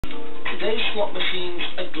Today's slot machines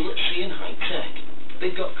are glitzy and high-tech.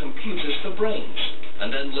 They've got computers for brains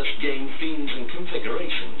and endless game themes and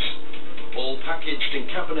configurations, all packaged in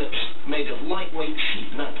cabinets made of lightweight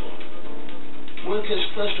sheet metal. Workers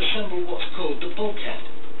first assemble what's called the bulkhead,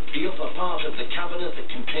 the upper part of the cabinet that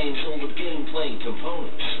contains all the game-playing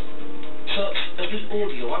components, such as the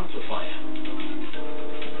audio amplifier,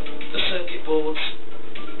 the circuit boards,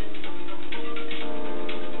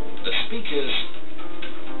 the speakers,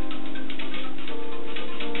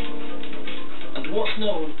 and what's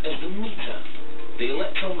known as the meter, the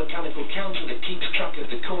electromechanical counter that keeps track of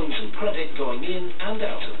the coins and credit going in and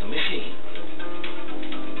out of the machine.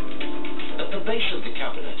 At the base of the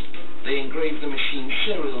cabinet, they engrave the machine's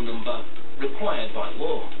serial number required by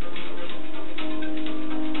law.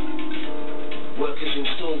 Workers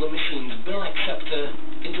install the machine's bill acceptor,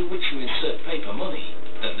 into which you insert paper money,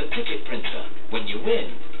 then the ticket printer. When you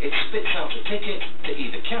win, it spits out a ticket to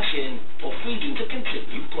either cash in or feed in to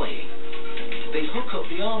continue playing. They hook up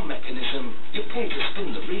the arm mechanism you pull to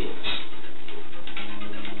spin the reels.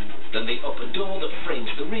 Then the upper door that frames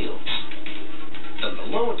the reels. Then the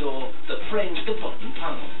lower door that frames the button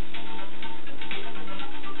panel.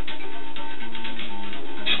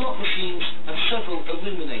 Slot machines have several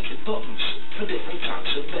illuminated buttons for different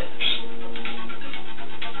types of bets.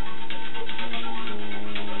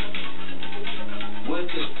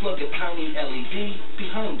 Workers plug a tiny LED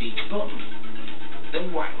behind each button,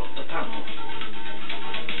 then wire up the panel.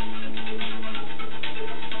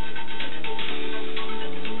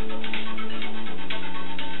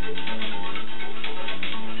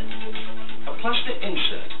 A plastic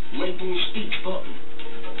insert labels each button.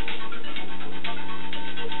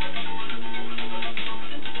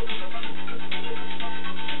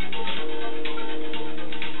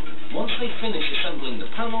 Once they finish assembling the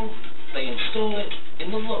panel, they install it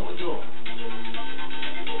in the lower door.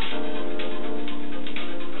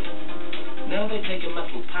 Now they take a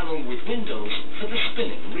metal panel with windows for the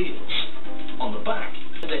spinning reels. On the back,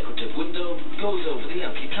 a decorative window goes over the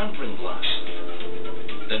anti-tampering glass.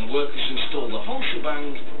 Then workers install the whole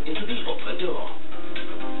shebang into the upper door.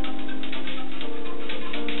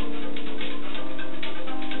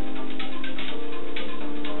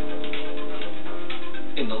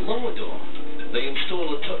 In the lower door, they install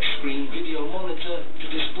a touchscreen video monitor to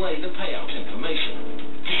display the payout information.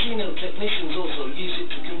 Casino technicians also use it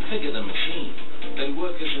to configure the machine. Then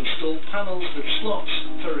workers install panels with slots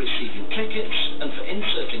for receiving tickets and for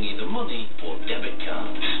inserting either money or debit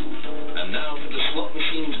cards. And now for the slot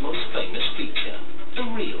machine's most famous feature, the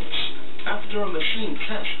reels. After a machine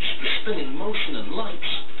tests the spinning motion and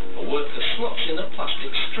lights, a worker slots in a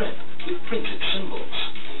plastic strip with printed symbols,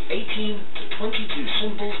 18 to 22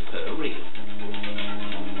 symbols per reel.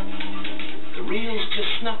 The reels just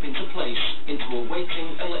snap into place into a waiting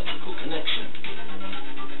electrical connection.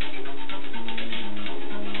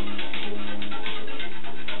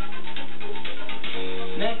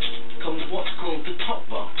 Next comes what's called the top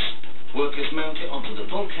box. Workers mount it onto the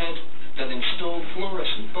bulkhead, then install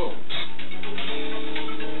fluorescent bulbs.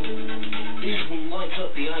 These will light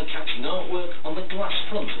up the eye-catching artwork on the glass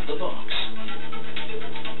front of the box.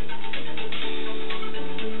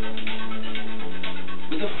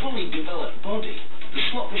 With a fully developed body, the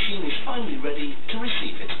slot machine is finally ready to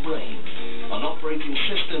receive its brain, an operating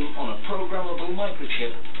system on a programmable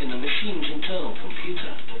microchip in the machine's internal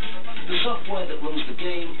computer. The software that runs the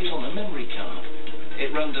game is on a memory card.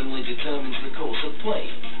 It randomly determines the course of play,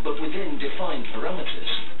 but within defined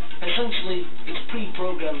parameters. Essentially, it's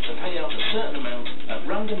pre-programmed to pay out a certain amount at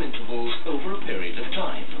random intervals over a period of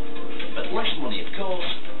time, but less money, of course,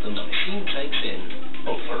 than the machine takes in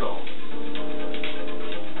overall.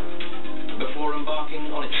 Before embarking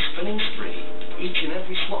on its spinning spree, each and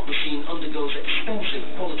every slot machine undergoes extensive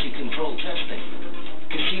quality control testing.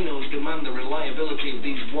 Casinos demand the reliability of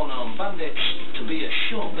these one-armed bandits to be a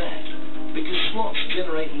sure bet, because slots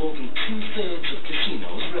generate more than 2/3 of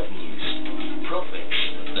casinos' revenues.